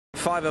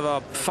5 of our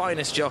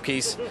finest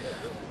jockeys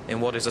in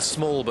what is a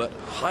small but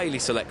highly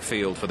select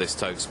field for this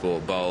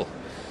Totesport Bowl.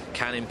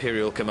 Can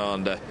Imperial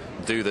Commander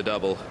do the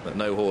double that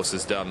no horse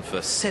has done for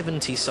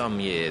 70-some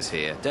years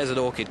here? Desert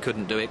Orchid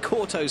couldn't do it.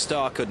 Corto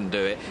Star couldn't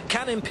do it.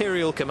 Can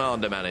Imperial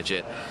Commander manage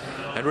it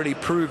and really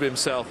prove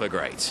himself a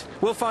great?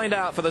 We'll find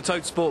out for the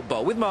Totesport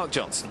Bowl with Mark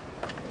Johnson.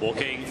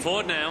 Walking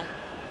forward now.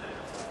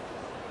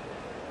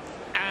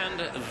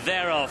 And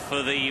they're off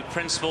for the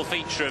principal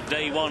feature of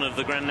day one of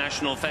the Grand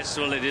National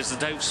Festival. It is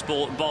the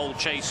Totesport Bowl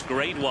Chase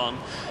Grade 1.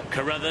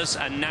 Carruthers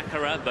and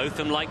Nakara, both of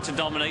them like to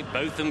dominate,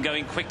 both of them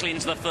going quickly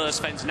into the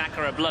first fence.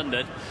 Nakara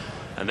blundered.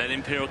 And then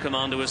Imperial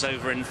Commander was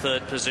over in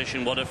third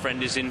position. What a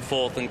Friend is in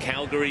fourth, and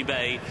Calgary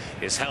Bay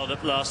is held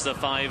up last of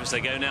the 5 as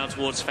they go now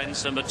towards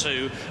fence number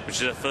 2,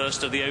 which is the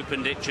first of the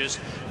open ditches.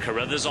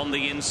 Carruthers on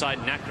the inside,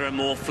 Nakara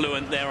more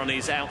fluent there on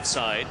his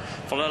outside.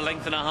 Followed a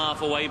length and a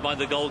half away by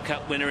the Gold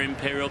Cup winner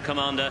Imperial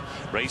Commander,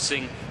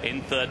 racing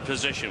in third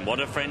position. What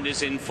a Friend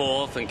is in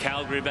fourth, and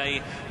Calgary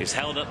Bay is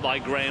held up by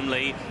Graham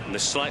Lee. And the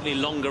slightly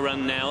longer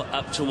run now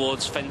up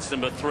towards fence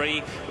number 3,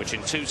 which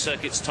in 2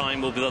 circuits'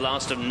 time will be the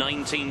last of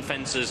 19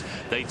 fences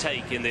they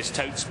take in this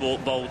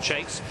Totesport Bowl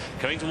Chase.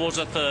 Coming towards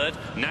a third,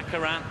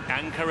 Nakara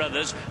and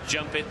Carruthers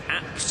jump it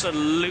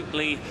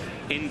absolutely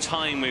in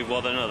time with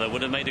one another.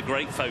 Would have made a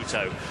great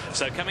photo.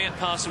 So coming up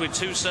past with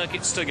 2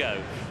 circuits to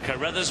go.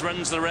 Carruthers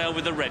runs the rail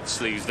with the red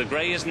sleeves. The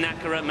grey is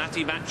Nakara,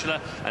 Matty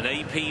Batchelor and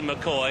AP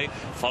McCoy,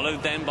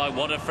 followed then by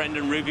What a Friend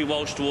and Ruby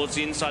Walsh towards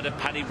the inside of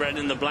Paddy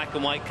Brennan in the black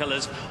and white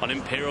colours on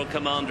Imperial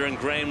Commander and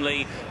Graham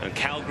Lee, and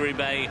Calgary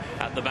Bay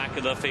at the back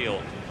of the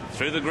field.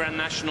 Through the Grand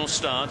National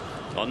start,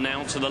 on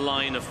now to the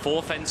line of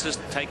 4 fences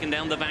taken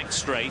down the back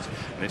straight,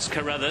 and it's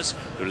Carruthers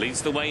who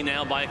leads the way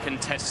now by a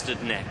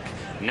contested neck.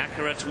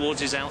 Nakara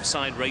towards his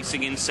outside,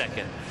 racing in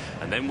second,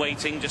 and then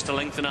waiting just a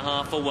length and a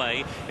half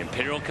away,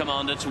 Imperial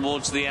Commander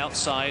towards the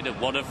outside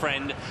of What a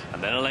Friend,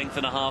 and then a length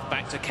and a half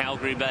back to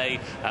Calgary Bay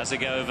as they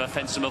go over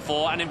fence number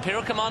 4. And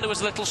Imperial Commander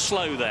was a little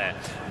slow there.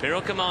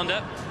 Imperial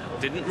Commander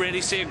didn't really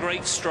see a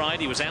great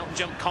stride. He was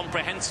out-jumped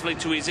comprehensively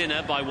to his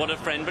inner by What a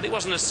Friend, but it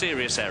wasn't a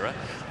serious error.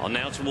 On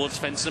now towards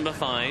fence number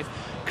 5,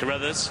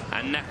 Carruthers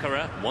and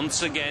Nakara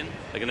once again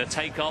are going to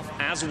take off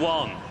as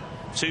one.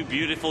 2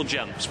 beautiful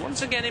jumps.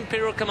 Once again,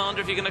 Imperial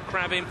Commander, if you're going to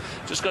crab him,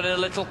 just got it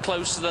a little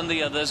closer than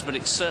the others, but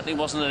it certainly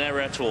wasn't an error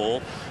at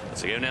all.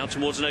 As they go now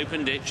towards an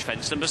open ditch,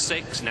 fence number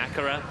 6,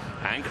 Nakara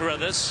and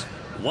Carruthers.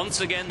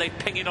 Once again, they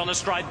ping it on a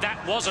stride.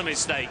 That was a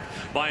mistake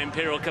by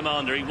Imperial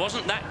Commander. He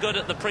wasn't that good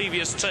at the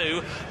previous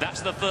 2.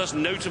 That's the first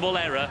notable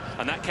error,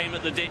 and that came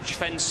at the ditch,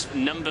 fence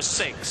number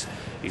 6.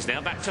 He's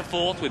now back to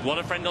 4th with What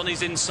a Friend on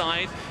his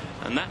inside,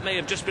 and that may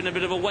have just been a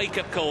bit of a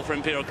wake-up call for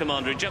Imperial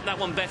Commander. He jumped that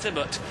one better,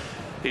 but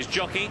his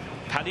jockey,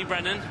 Paddy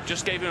Brennan,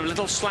 just gave him a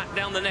little slap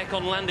down the neck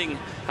on landing,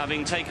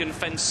 having taken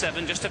fence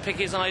 7, just to pick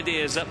his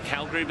ideas up.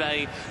 Calgary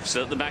Bay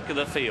still at the back of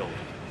the field.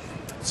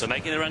 So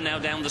making the run now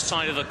down the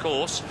side of the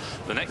course.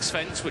 The next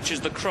fence, which is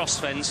the cross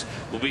fence,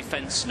 will be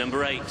fence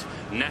number 8.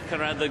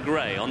 Nakara the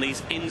grey on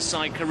these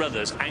inside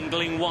Carruthers,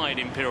 angling wide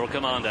Imperial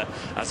Commander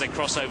as they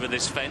cross over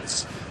this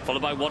fence,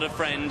 followed by What a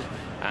Friend,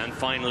 and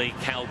finally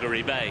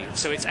Calgary Bay.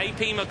 So it's AP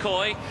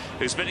McCoy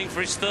who's bidding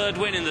for his 3rd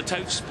win in the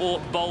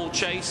Totesport Bowl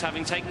Chase,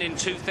 having taken in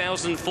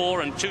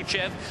 2004 and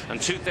Tuchev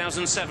and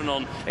 2007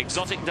 on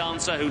Exotic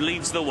Dancer, who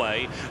leads the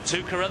way.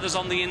 2 Carruthers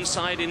on the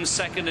inside in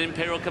second,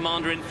 Imperial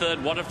Commander in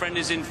third, What a Friend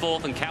is in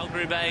fourth, and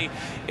Calgary Bay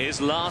is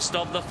last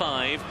of the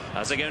 5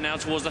 as they go now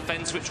towards the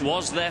fence, which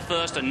was their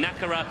first, and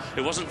Nakara,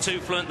 who wasn't too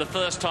fluent the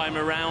first time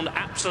around,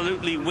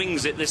 absolutely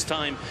wings it this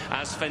time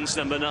as fence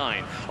number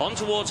 9. On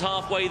towards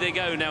halfway they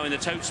go now in the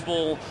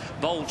Totesport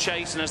Bowl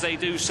Chase, and as they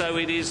do so,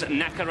 it is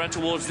Nakara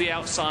towards the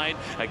outside.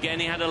 Again,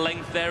 he had a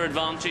length there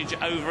advantage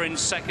over in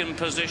second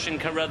position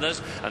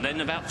Carruthers, and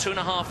then about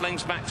 2.5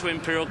 lengths back to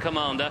Imperial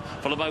Commander,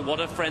 followed by What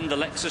a Friend, the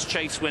Lexus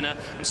Chase winner,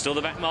 and still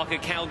the back marker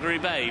Calgary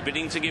Bay,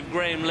 bidding to give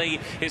Graham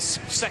Lee his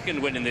 2nd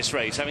win in this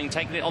race, having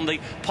taken it on the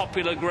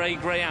popular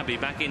Grey Abbey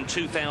back in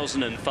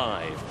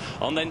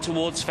 2005. On then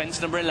towards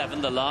fence number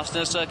 11, the last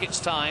in a circuit's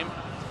time.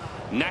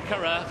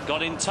 Nakara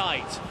got in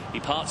tight.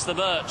 He parts the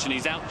birch and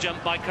he's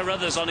out-jumped by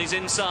Carruthers on his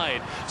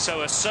inside.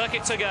 So a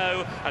circuit to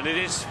go, and it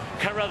is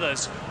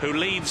Carruthers who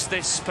leads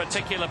this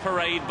particular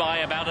parade by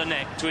about a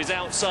neck to his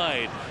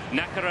outside.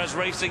 Nakara's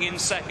racing in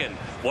second.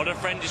 What a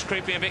Friend is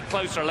creeping a bit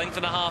closer, a length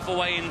and a half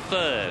away in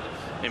third.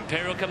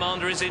 Imperial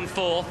Commander is in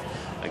fourth.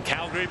 And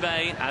Calgary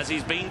Bay, as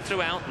he's been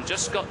throughout and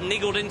just got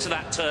niggled into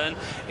that turn,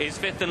 is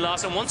 5th and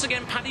last. And once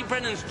again, Paddy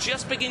Brennan's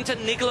just beginning to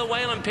niggle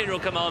away on Imperial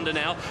Commander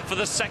now for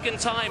the 2nd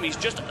time. He's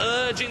just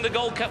urging the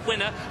Gold Cup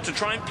winner to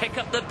try and pick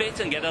up the bit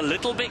and get a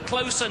little bit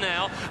closer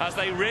now as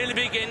they really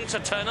begin to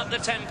turn up the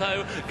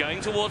tempo, going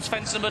towards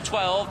fence number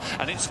 12.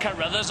 And it's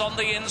Carruthers on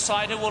the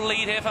inside who will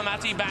lead here for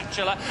Matty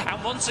Batchelor.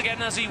 And once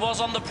again, as he was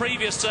on the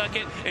previous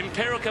circuit,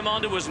 Imperial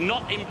Commander was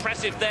not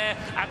impressive there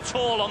at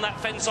all on that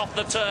fence off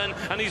the turn,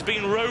 and he's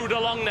been rode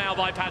along along now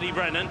by Paddy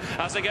Brennan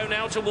as they go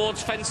now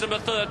towards fence number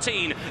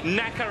 13.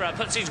 Nakara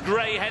puts his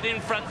grey head in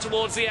front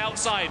towards the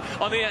outside.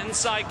 On the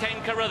inside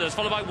came Carruthers,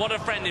 followed by What a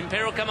Friend,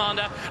 Imperial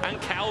Commander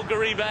and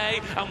Calgary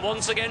Bay. And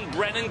once again,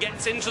 Brennan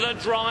gets into the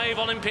drive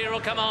on Imperial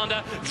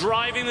Commander,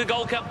 driving the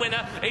Gold Cup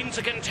winner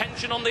into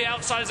contention on the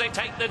outside as they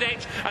take the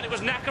ditch. And it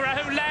was Nakara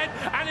who led,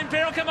 and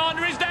Imperial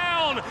Commander is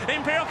down.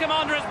 Imperial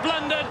Commander has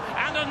blundered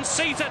and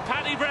unseated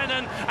Paddy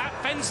Brennan at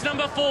fence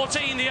number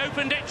 14. The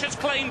open ditch has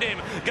claimed him.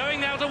 Going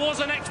now towards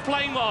the next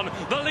plain one.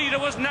 The leader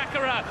was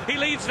Nakara. He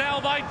leads now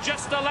by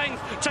just a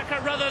length to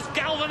Carruthers,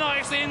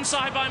 galvanised the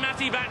inside by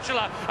Matty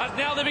Batchelor. As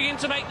now they begin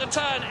to make the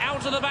turn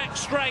out of the back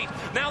straight.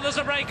 Now there's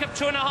a break of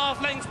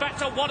 2.5 lengths back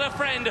to What a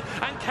Friend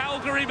and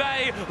Calgary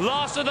Bay,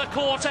 last of the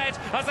quartet,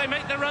 as they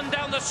make the run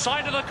down the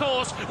side of the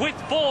course with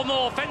 4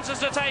 more fences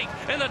to take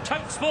in the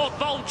totesport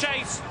bold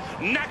chase.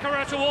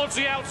 Nakara towards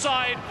the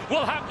outside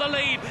will have the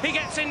lead. He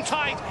gets in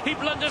tight. He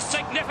blunders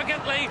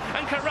significantly,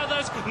 and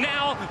Carruthers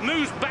now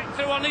moves back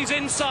through on his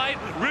inside.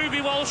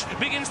 Ruby Walsh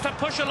begins to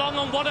push along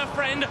on What a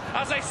Friend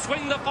as they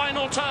swing the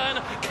final turn.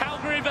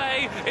 Calgary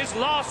Bay is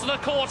last of the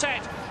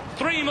quartet.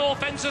 3 more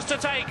fences to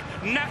take.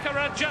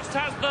 Nakara just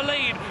has the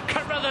lead.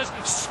 Carruthers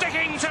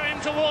sticking to him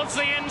towards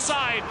the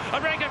inside. A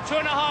break of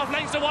 2.5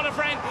 lengths to What a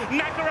Friend.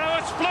 Nakara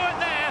was fluent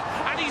there,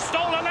 and he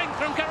stole a length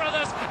from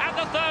Carruthers at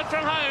the 3rd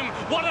from home.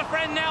 What a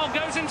Friend now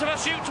goes into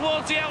pursuit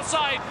towards the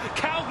outside.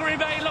 Calgary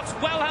Bay looks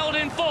well held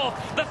in 4th.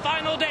 The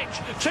final ditch,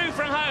 2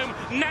 from home.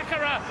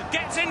 Nakara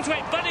gets into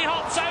it, but he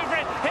hops over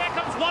it. Here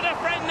comes What a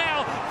Friend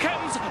now.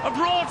 Comes a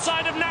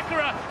broadside of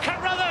Nakara.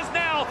 Carruthers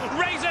now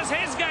raises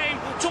his game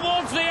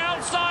towards the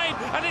outside,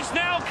 and it's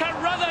now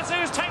Carruthers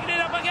who's taken it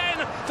up again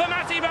for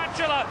Matty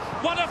Batchelor.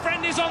 What a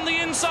Friend is on the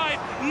inside.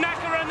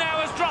 Nakara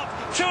now has dropped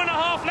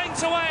 2.5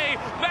 lengths away.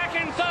 Back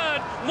in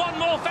 3rd. 1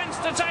 more fence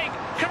to take.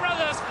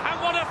 Carruthers and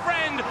What a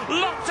Friend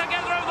locked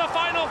together over the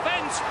final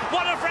fence.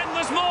 What a Friend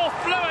was more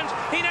fluent.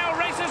 He now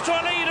races to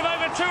a lead of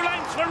over 2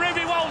 lengths for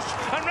Ruby Walsh,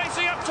 and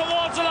racing up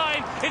towards the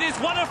line, it is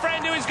What a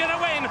Friend who is going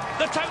to win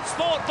the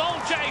totesport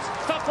bold chase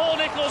for Paul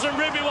Nicholls and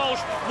Ruby Walsh.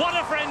 What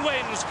a Friend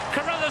wins.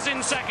 Carruthers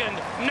in 2nd,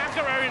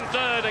 Nakara in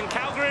 3rd, and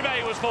Calgary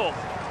Bay was 4th.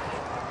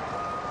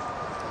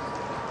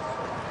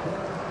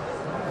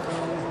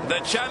 The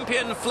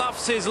champion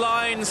fluffs his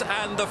lines,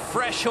 and the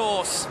fresh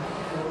horse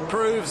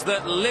proves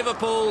that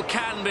Liverpool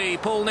can be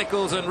Paul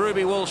Nicholls and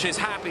Ruby Walsh's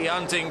happy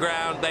hunting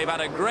ground. They've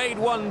had a Grade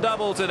 1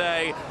 double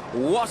today.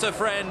 What a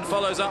Friend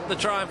follows up the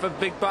triumph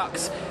of Big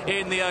Bucks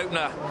in the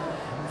opener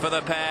for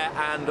the pair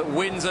and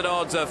wins at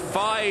odds of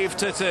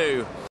 5-2.